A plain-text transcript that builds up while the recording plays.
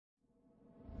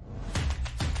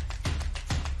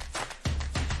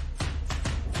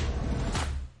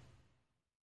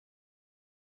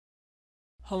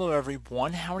Hello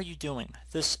everyone, how are you doing?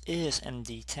 This is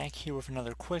MD Tech here with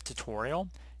another quick tutorial.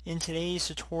 In today's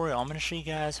tutorial, I'm going to show you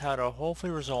guys how to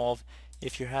hopefully resolve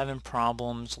if you're having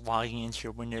problems logging into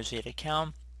your Windows 8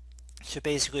 account. So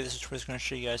basically this tutorial is going to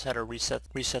show you guys how to reset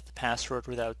the password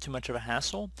without too much of a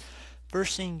hassle.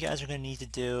 First thing you guys are going to need to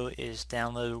do is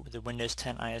download the Windows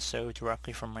 10 ISO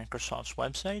directly from Microsoft's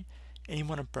website. And you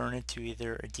want to burn it to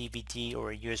either a DVD or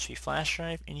a USB flash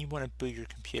drive, and you want to boot your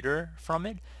computer from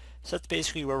it. So that's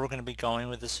basically where we're going to be going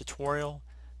with this tutorial,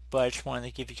 but I just wanted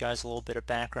to give you guys a little bit of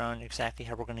background exactly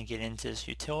how we're going to get into this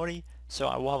utility. So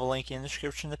I will have a link in the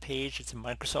description of the page. It's a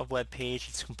Microsoft web page.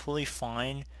 It's completely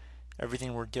fine.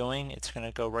 Everything we're doing, it's going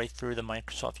to go right through the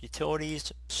Microsoft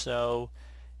utilities, so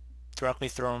directly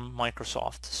through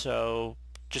Microsoft. So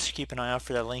just keep an eye out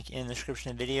for that link in the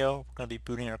description of the video. We're going to be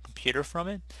booting our computer from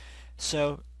it.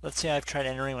 So let's say I've tried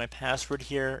entering my password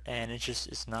here and it just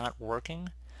is not working.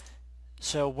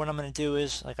 So what I'm going to do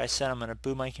is, like I said, I'm going to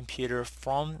boot my computer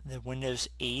from the Windows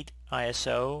 8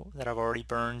 ISO that I've already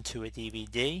burned to a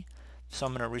DVD. So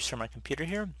I'm going to restart my computer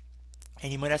here.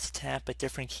 And you might have to tap a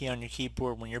different key on your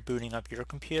keyboard when you're booting up your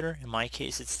computer. In my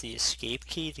case, it's the escape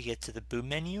key to get to the boot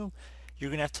menu.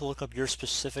 You're going to have to look up your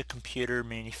specific computer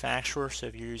manufacturer. So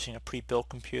if you're using a pre-built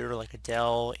computer like a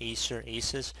Dell, Acer,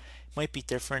 Asus, it might be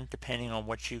different depending on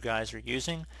what you guys are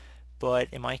using. But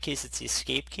in my case, it's the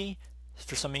escape key.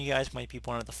 For some of you guys, it might be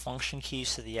one of the function keys,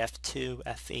 so the F2,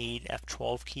 F8,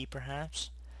 F12 key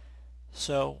perhaps.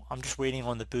 So I'm just waiting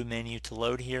on the boot menu to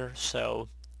load here. So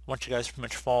I want you guys to pretty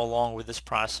much follow along with this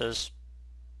process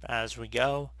as we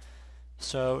go.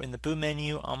 So in the boot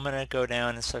menu, I'm going to go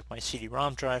down and select my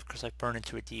CD-ROM drive because I burned it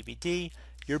to a DVD.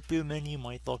 Your boot menu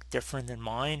might look different than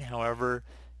mine. However,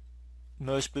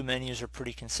 most boot menus are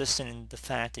pretty consistent in the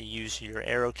fact that you use your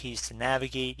arrow keys to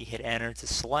navigate, you hit enter to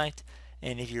select,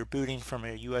 and if you're booting from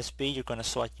a USB, you're going to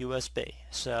select USB.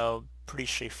 So pretty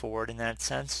straightforward in that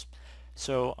sense.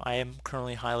 So I am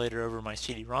currently highlighted over my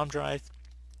CD-ROM drive.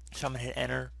 So I'm going to hit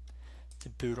enter to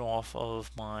boot off of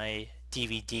my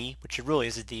DVD, which it really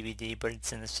is a DVD, but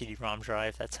it's in the CD-ROM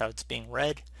drive. That's how it's being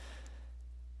read.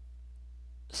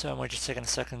 So I'm just taking a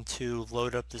second to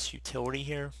load up this utility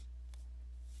here.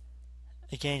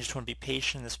 Again, you just want to be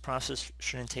patient. This process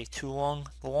shouldn't take too long.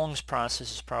 The longest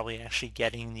process is probably actually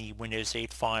getting the Windows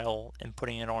 8 file and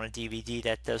putting it on a DVD.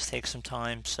 That does take some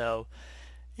time, so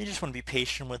you just want to be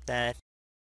patient with that.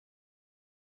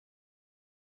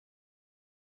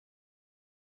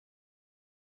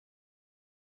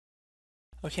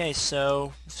 Okay,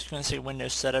 so it's going to say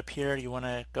Windows Setup here. You want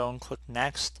to go and click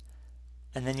Next,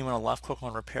 and then you want to left click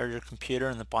on Repair Your Computer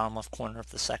in the bottom left corner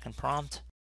of the second prompt.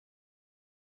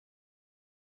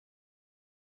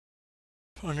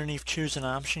 Underneath choose an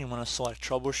option, you want to select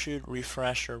troubleshoot,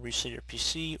 refresh, or reset your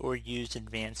PC, or use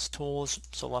advanced tools.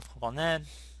 So left click on that,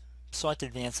 select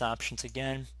advanced options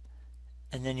again,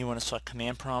 and then you want to select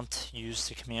command prompt, use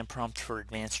the command prompt for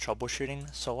advanced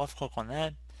troubleshooting. So left click on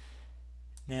that.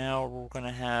 Now we're going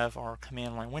to have our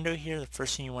command line window here. The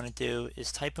first thing you want to do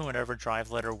is type in whatever drive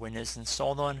letter Windows is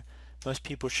installed on. Most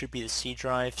people should be the C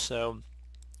drive, so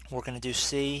we're going to do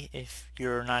C. If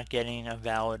you're not getting a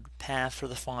valid path for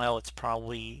the file, it's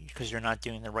probably because you're not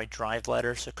doing the right drive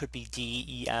letter. So it could be D,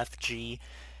 E, F, G.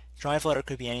 Drive letter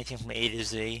could be anything from A to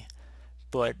Z,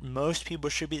 but most people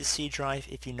should be the C drive.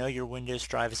 If you know your Windows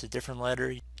drive is a different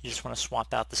letter, you just want to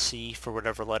swap out the C for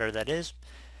whatever letter that is.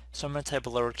 So I'm going to type a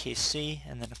lowercase c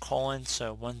and then a colon,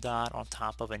 so one dot on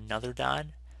top of another dot.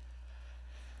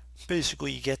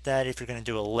 Basically you get that if you're going to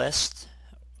do a list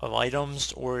of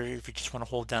items, or if you just want to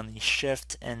hold down the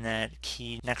shift and that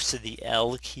key next to the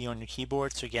L key on your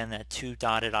keyboard. So again, that two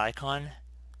dotted icon,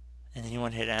 and then you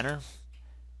want to hit enter.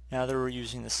 Now that we're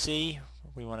using the C,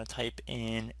 we want to type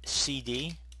in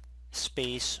CD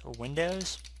space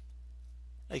Windows.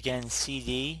 Again,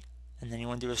 CD, and then you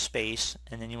want to do a space,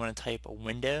 and then you want to type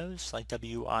Windows, like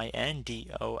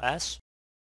W-I-N-D-O-S.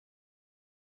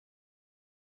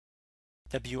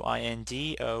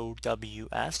 W-I-N-D-O-W-S.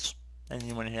 And then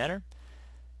you want to hit enter.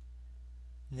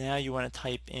 Now you want to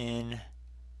type in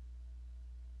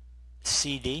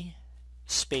CD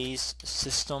space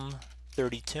system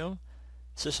 32.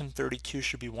 System 32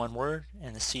 should be one word,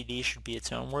 and the CD should be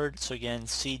its own word. So again,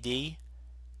 CD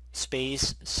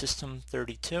space system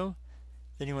 32.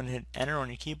 Then you want to hit enter on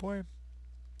your keyboard.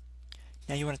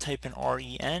 Now you want to type in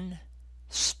REN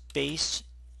space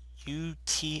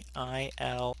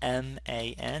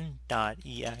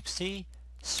utilman.exe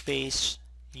space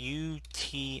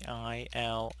utilman.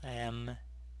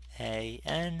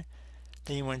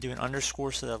 Then you want to do an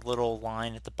underscore, so that little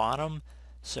line at the bottom.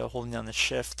 So holding down the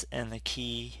shift and the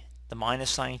key the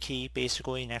minus sign key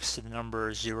basically next to the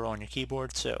number 0 on your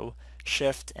keyboard. So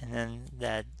shift and then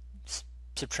that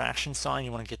subtraction sign,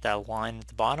 you want to get that line at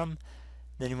the bottom.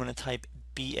 Then you want to type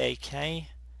bak.exe,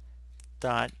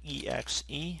 and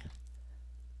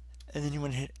then you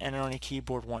want to hit enter on your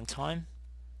keyboard one time.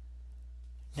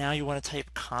 Now you want to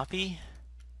type copy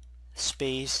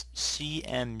space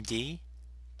cmd.exe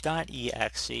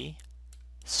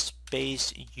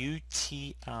space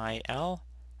utilman.exe.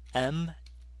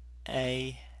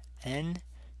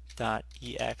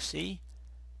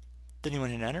 Then you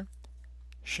want to hit enter.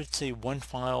 Should say one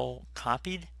file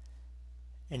copied,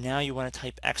 and now you want to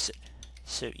type exit.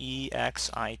 So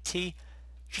exit.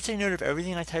 Should say note of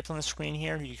everything I typed on the screen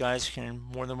here. You guys can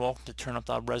more than welcome to turn up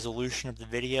the resolution of the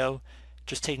video.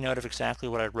 Just take note of exactly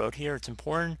what I wrote here. It's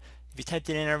important. If you typed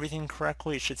it in everything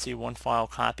correctly, it should say one file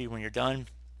copy when you're done,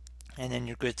 and then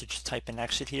you're good to just type an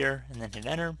exit here and then hit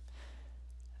enter.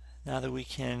 Now that we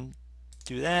can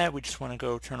do that, we just want to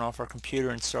go turn off our computer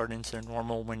and start into a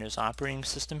normal Windows operating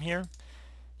system here.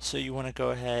 So you want to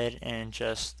go ahead and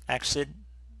just exit.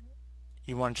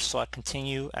 You want to just select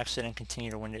continue, exit, and continue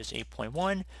to Windows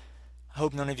 8.1. I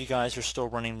hope none of you guys are still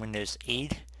running Windows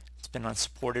 8. It's been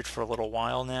unsupported for a little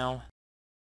while now.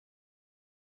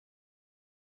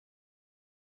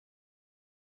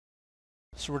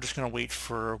 So we're just going to wait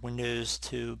for Windows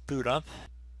to boot up.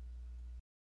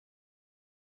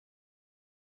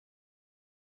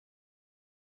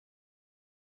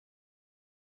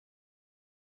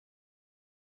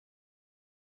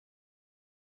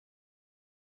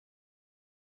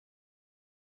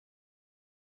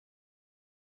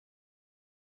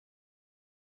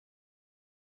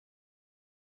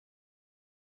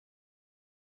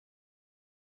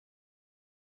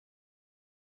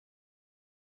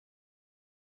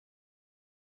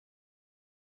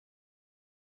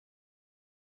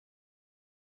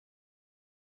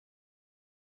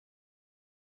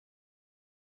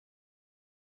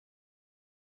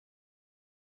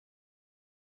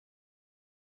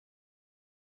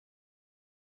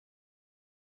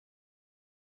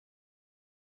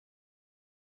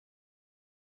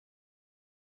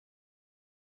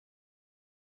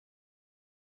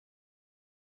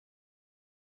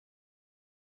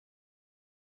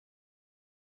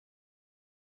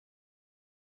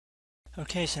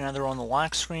 Okay, so now they're on the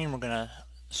lock screen. We're going to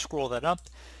scroll that up,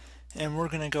 and we're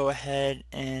going to go ahead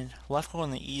and left click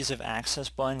on the ease of access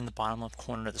button in the bottom left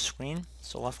corner of the screen.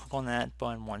 So left click on that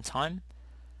button one time.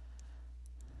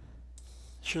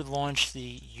 Should launch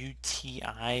the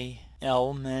utilman.exe.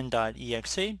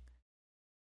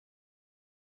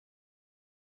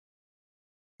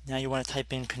 Now you want to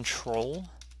type in control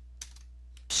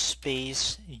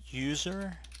space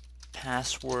user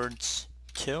passwords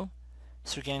 2.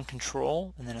 So again,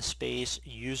 control and then a space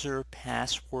user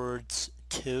passwords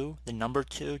 2, the number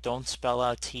 2. Don't spell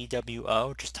out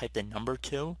TWO, just type the number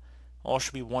 2. All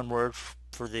should be one word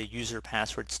for the user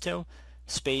passwords 2.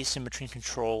 Space in between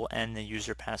control and the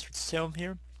user passwords 2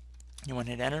 here. You want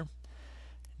to hit enter.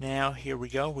 Now here we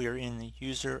go. We are in the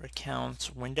user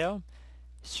accounts window.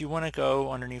 So you want to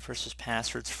go underneath versus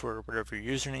passwords for whatever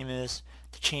your username is.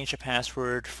 To change the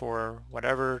password for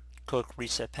whatever, click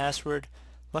reset password.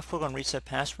 Left click on reset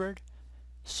password.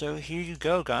 So here you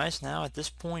go, guys. Now at this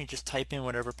point, just type in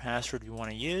whatever password you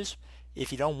want to use.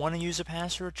 If you don't want to use a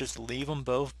password, just leave them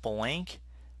both blank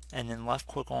and then left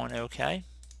click on OK.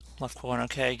 Left click on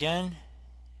OK again.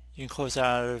 You can close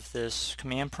out of this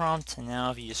command prompt, and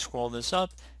now if you scroll this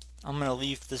up, I'm going to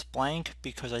leave this blank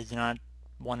because I do not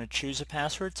want to choose a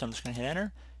password, so I'm just going to hit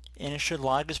enter, and it should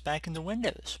log us back into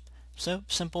Windows. So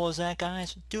simple as that,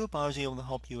 guys. Do hope I was able to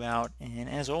help you out, and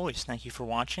as always, thank you for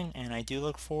watching, and I do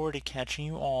look forward to catching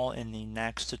you all in the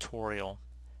next tutorial.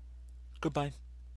 Goodbye.